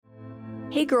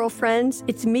Hey girlfriends,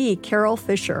 it's me, Carol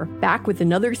Fisher, back with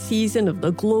another season of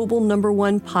the global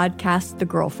 #1 podcast, The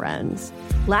Girlfriends.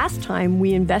 Last time,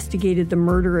 we investigated the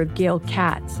murder of Gail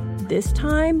Katz. This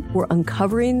time, we're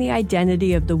uncovering the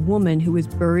identity of the woman who was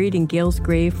buried in Gail's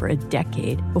grave for a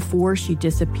decade before she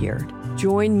disappeared.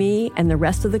 Join me and the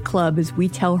rest of the club as we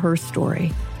tell her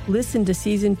story. Listen to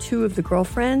Season 2 of The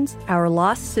Girlfriends, Our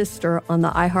Lost Sister on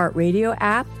the iHeartRadio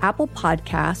app, Apple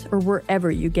Podcasts, or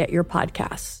wherever you get your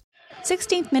podcasts.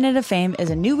 16th Minute of Fame is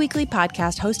a new weekly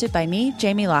podcast hosted by me,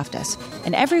 Jamie Loftus.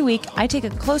 And every week, I take a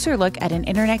closer look at an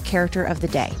internet character of the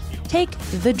day. Take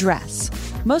the dress.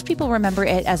 Most people remember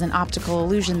it as an optical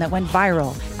illusion that went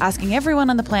viral, asking everyone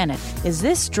on the planet, is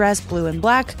this dress blue and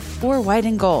black or white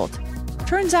and gold?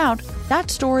 Turns out,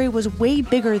 that story was way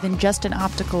bigger than just an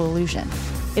optical illusion.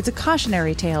 It's a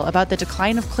cautionary tale about the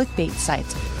decline of clickbait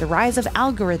sites, the rise of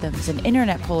algorithms and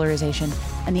internet polarization,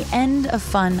 and the end of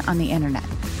fun on the internet.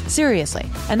 Seriously,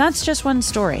 and that's just one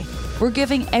story. We're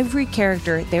giving every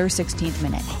character their 16th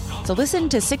minute. So listen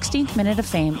to 16th Minute of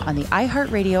Fame on the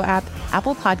iHeartRadio app,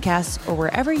 Apple Podcasts, or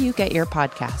wherever you get your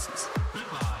podcasts.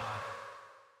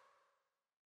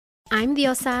 I'm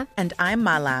Diosa. And I'm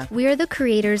Mala. We are the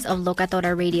creators of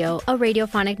Locatora Radio, a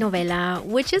radiophonic novela,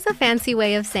 which is a fancy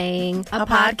way of saying a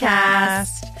podcast.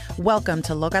 Welcome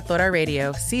to Locatora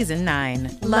Radio, Season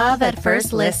 9. Love at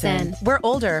first listen. We're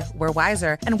older, we're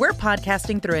wiser, and we're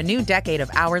podcasting through a new decade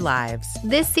of our lives.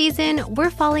 This season, we're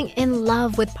falling in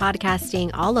love with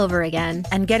podcasting all over again.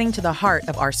 And getting to the heart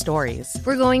of our stories.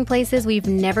 We're going places we've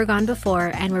never gone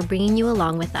before, and we're bringing you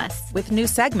along with us. With new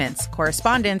segments,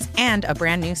 correspondence, and a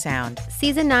brand new sound.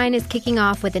 Season 9 is kicking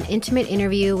off with an intimate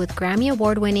interview with Grammy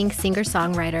Award-winning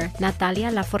singer-songwriter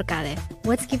Natalia Lafourcade.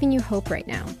 What's giving you hope right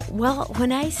now? Well,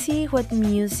 when I see what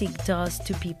music does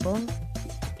to people,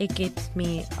 it gives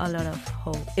me a lot of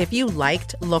hope. If you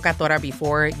liked Locatora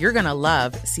before, you're going to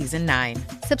love Season 9.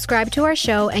 Subscribe to our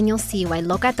show and you'll see why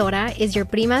Locatora is your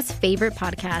prima's favorite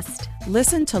podcast.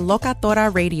 Listen to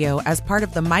Locatora Radio as part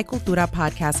of the My Cultura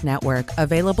Podcast Network,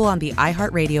 available on the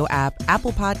iHeartRadio app,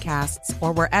 Apple Podcasts,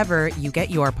 or wherever you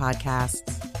get your podcasts.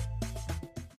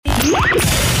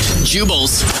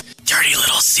 Jubal's dirty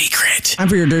little secret. Time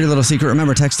for your dirty little secret.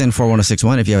 Remember, text in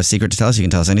 41061 if you have a secret to tell us. You can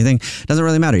tell us anything. Doesn't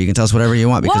really matter. You can tell us whatever you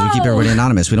want because we keep everybody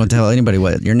anonymous. We don't tell anybody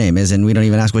what your name is, and we don't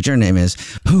even ask what your name is.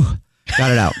 Whew.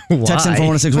 Got it out. Text in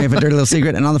 41061 if you have a dirty little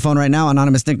secret. And on the phone right now,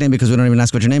 anonymous nickname because we don't even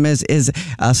ask what your name is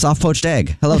Soft Poached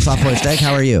Egg. Hello, Soft Poached Egg.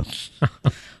 How are you?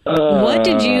 What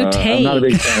did you take? I'm not a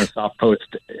big fan of soft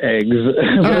poached eggs. You're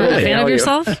a fan of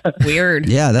yourself? Weird.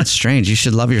 Yeah, that's strange. You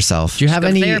should love yourself. Do you have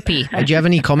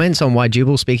any comments on why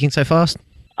Jubal's speaking so fast?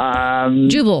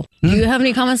 Jubal, do you have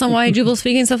any comments on why Jubal's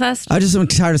speaking so fast? I just am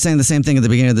tired of saying the same thing at the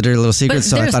beginning of the dirty little secret,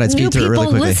 so I thought I'd speed through it really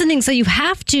quickly. There's new people listening, so you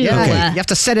have to. Yeah, okay. You have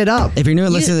to set it up. If you're new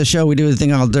and listening to the show, we do the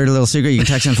thing called Dirty Little Secret. You can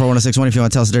text in 41061 if you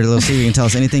want to tell us a dirty little secret. You can tell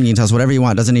us anything. You can tell us whatever you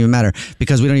want. It doesn't even matter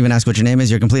because we don't even ask what your name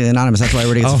is. You're completely anonymous. That's why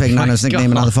everybody gets a fake anonymous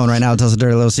nickname. And on the phone right now, tell us a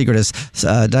dirty little secret is,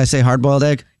 did I say hard-boiled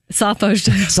egg? Soft poached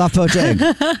egg. Soft poached egg.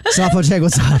 Soft poached egg,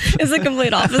 what's up? It's the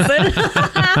complete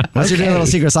opposite. What's your dirty little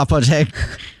secret, soft poached egg?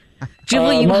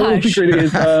 Jubal, you my little hush. secret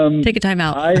is Take a time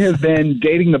out. I have been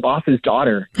dating the boss's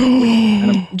daughter.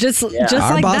 Just Our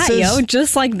like bosses? that, yo.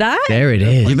 Just like that. There it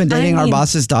is. You've been dating our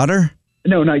boss's daughter?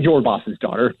 No, not your boss's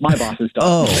daughter. My boss's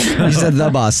daughter. Oh, you said the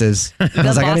boss's. I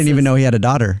was like, I didn't even know he had a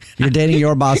daughter. You're dating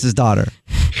your boss's daughter.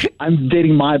 I'm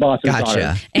dating my boss's daughter.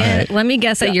 Gotcha. And let me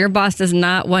guess that your boss does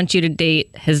not want you to date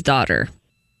his daughter.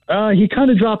 He kind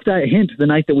of dropped that hint the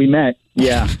night that we met.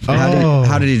 Yeah.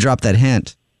 How did he drop that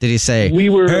hint? Did he say, We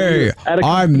were hey, at a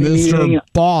I'm company Mr. meeting.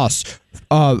 Boss,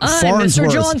 I'm Farnsworth.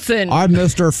 Mr. Johnson. I'm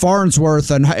Mr.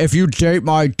 Farnsworth, and if you date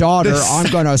my daughter,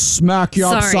 I'm going to smack you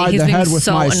upside the head with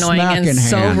so my annoying smacking and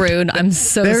so hand. rude. I'm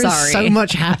so There sorry. is so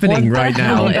much happening right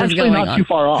now. What is Actually, going not on? too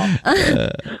far off.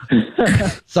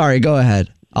 Sorry, go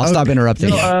ahead. I'll stop interrupting.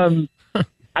 No,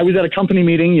 I was at a company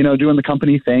meeting, doing the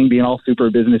company thing, being all super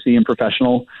businessy and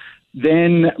professional.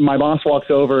 Then my boss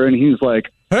walks over and he's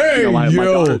like, Hey, my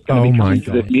daughter's going to be coming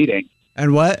to this meeting.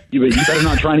 And what? You better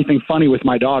not try anything funny with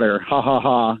my daughter. Ha, ha,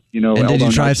 ha. And did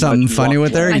you try something funny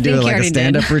with her? You do like a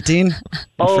stand-up routine?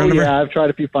 Oh, yeah. I've tried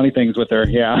a few funny things with her.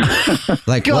 Yeah.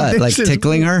 Like what? Like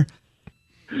tickling her?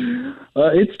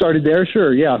 It started there.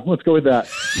 Sure. Yeah. Let's go with that.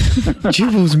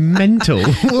 Jubal's mental.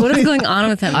 What is going on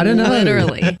with him? I don't know.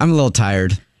 Literally. I'm a little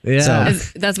tired. Yeah.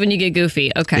 So, That's when you get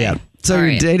goofy. Okay. yeah. So All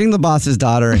you're right. dating the boss's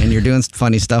daughter and you're doing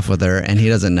funny stuff with her and he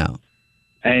doesn't know.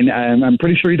 And I'm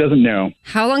pretty sure he doesn't know.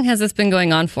 How long has this been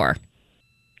going on for?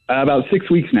 About 6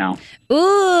 weeks now.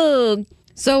 Ooh.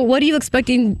 So what are you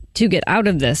expecting to get out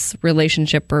of this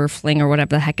relationship or fling or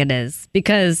whatever the heck it is?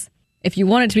 Because if you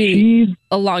want it to be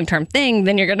a long-term thing,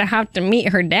 then you're going to have to meet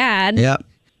her dad. Yep.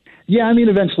 Yeah, I mean,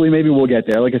 eventually maybe we'll get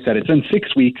there. Like I said, it's been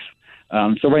 6 weeks.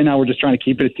 So right now we're just trying to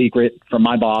keep it a secret from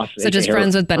my boss. So just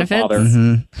friends with benefits?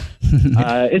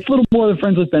 It's a little more than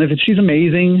friends with benefits. She's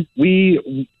amazing.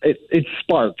 It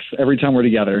sparks every time we're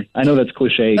together. I know that's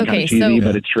cliche and kind of cheesy,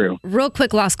 but it's true. Real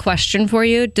quick last question for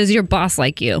you. Does your boss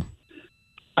like you?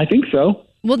 I think so.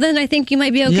 Well, then I think you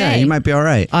might be okay. Yeah, you might be all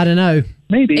right. I don't know.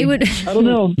 Maybe. I don't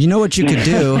know. You know what you could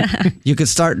do? You could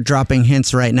start dropping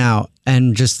hints right now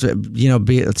and just,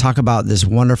 talk about this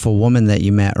wonderful woman that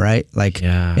you met, right? Like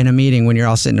in a meeting when you're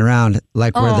all sitting around,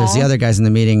 like where there's the other guys in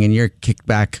the meeting and you're kicked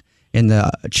back in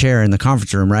the chair in the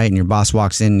conference room, right? And your boss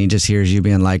walks in and he just hears you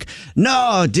being like,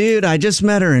 no, dude, I just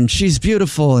met her and she's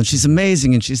beautiful and she's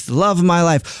amazing and she's the love of my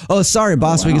life. Oh, sorry,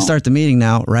 boss, we can start the meeting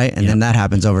now, right? And then that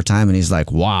happens over time and he's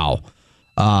like, wow.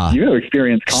 You have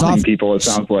experience calling people, it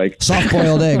sounds like.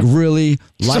 Soft-boiled egg really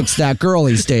likes that girl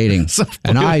he's dating.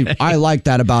 And I like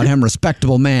that about him.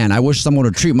 Respectable man. I wish someone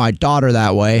would treat my daughter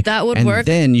that way. That would And work.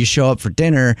 then you show up for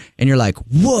dinner and you're like,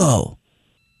 whoa,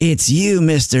 it's you,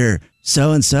 Mr.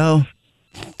 So-and-so.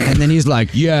 And then he's like,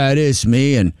 yeah, it is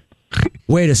me. And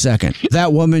wait a second.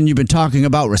 That woman you've been talking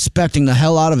about respecting the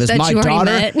hell out of is That my you already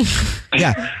daughter? met.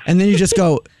 Yeah. And then you just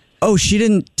go, oh, she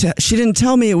didn't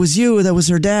tell me it was you. That was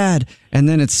her dad. And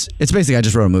then it's basically, I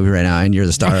just wrote a movie right now and you're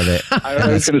the star of it.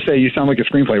 I was going to say, you sound like a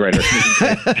screenplay writer.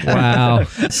 Wow.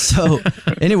 So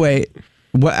anyway,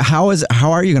 how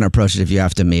are you going to approach it if you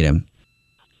have to meet him?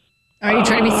 Are you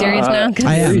trying to be serious now? 'Cause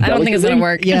I am. I don't think it's going to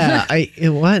work. Yeah.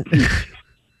 What?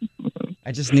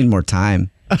 I just need more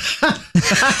time. I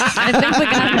think we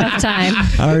got enough time.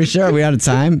 Are we sure? Are we out of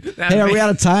time? Hey, are we out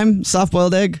of time?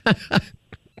 Soft-boiled egg?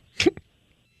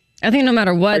 I think no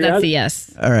matter what, that's a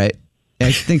yes. All right.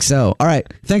 I think so. All right.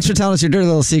 Thanks for telling us your dirty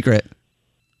little secret.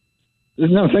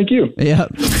 No, thank you. Yeah.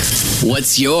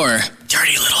 What's your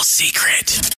dirty little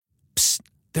secret? Psst,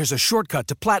 there's a shortcut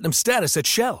to platinum status at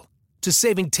Shell. To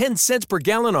saving 10 cents per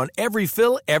gallon on every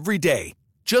fill every day.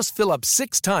 Just fill up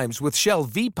 6 times with Shell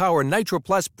V-Power Nitro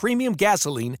Plus Premium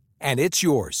Gasoline and it's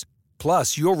yours.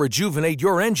 Plus, you'll rejuvenate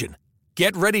your engine.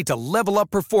 Get ready to level up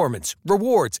performance,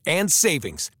 rewards, and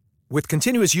savings. With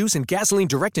continuous use in gasoline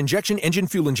direct injection engine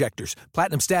fuel injectors,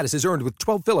 platinum status is earned with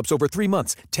 12 fill-ups over 3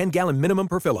 months, 10-gallon minimum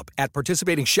per fill-up at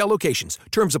participating Shell locations.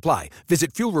 Terms apply.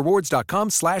 Visit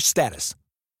fuelrewards.com/status.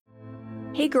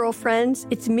 Hey girlfriends,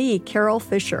 it's me, Carol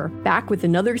Fisher, back with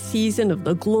another season of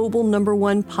the global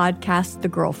 #1 podcast, The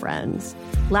Girlfriends.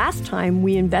 Last time,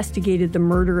 we investigated the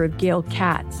murder of Gail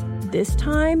Katz. This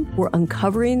time, we're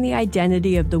uncovering the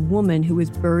identity of the woman who was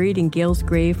buried in Gail's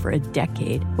grave for a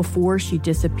decade before she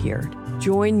disappeared.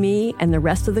 Join me and the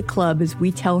rest of the club as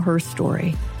we tell her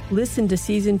story. Listen to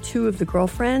Season 2 of The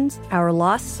Girlfriends, Our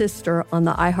Lost Sister on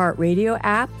the iHeartRadio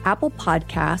app, Apple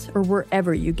Podcasts, or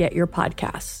wherever you get your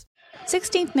podcasts.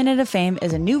 16th Minute of Fame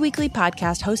is a new weekly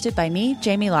podcast hosted by me,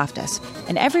 Jamie Loftus.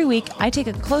 And every week, I take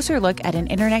a closer look at an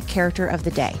internet character of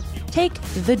the day. Take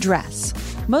the dress.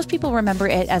 Most people remember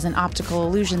it as an optical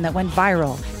illusion that went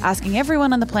viral, asking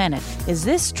everyone on the planet, is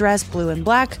this dress blue and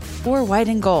black or white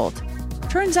and gold?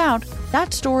 Turns out,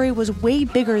 that story was way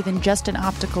bigger than just an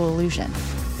optical illusion.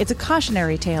 It's a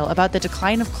cautionary tale about the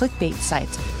decline of clickbait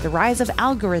sites, the rise of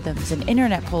algorithms and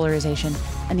internet polarization,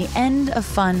 and the end of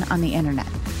fun on the internet.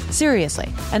 Seriously,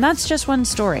 and that's just one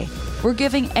story. We're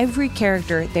giving every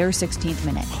character their 16th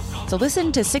minute. So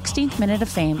listen to 16th Minute of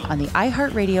Fame on the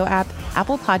iHeartRadio app,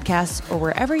 Apple Podcasts, or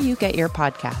wherever you get your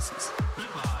podcasts.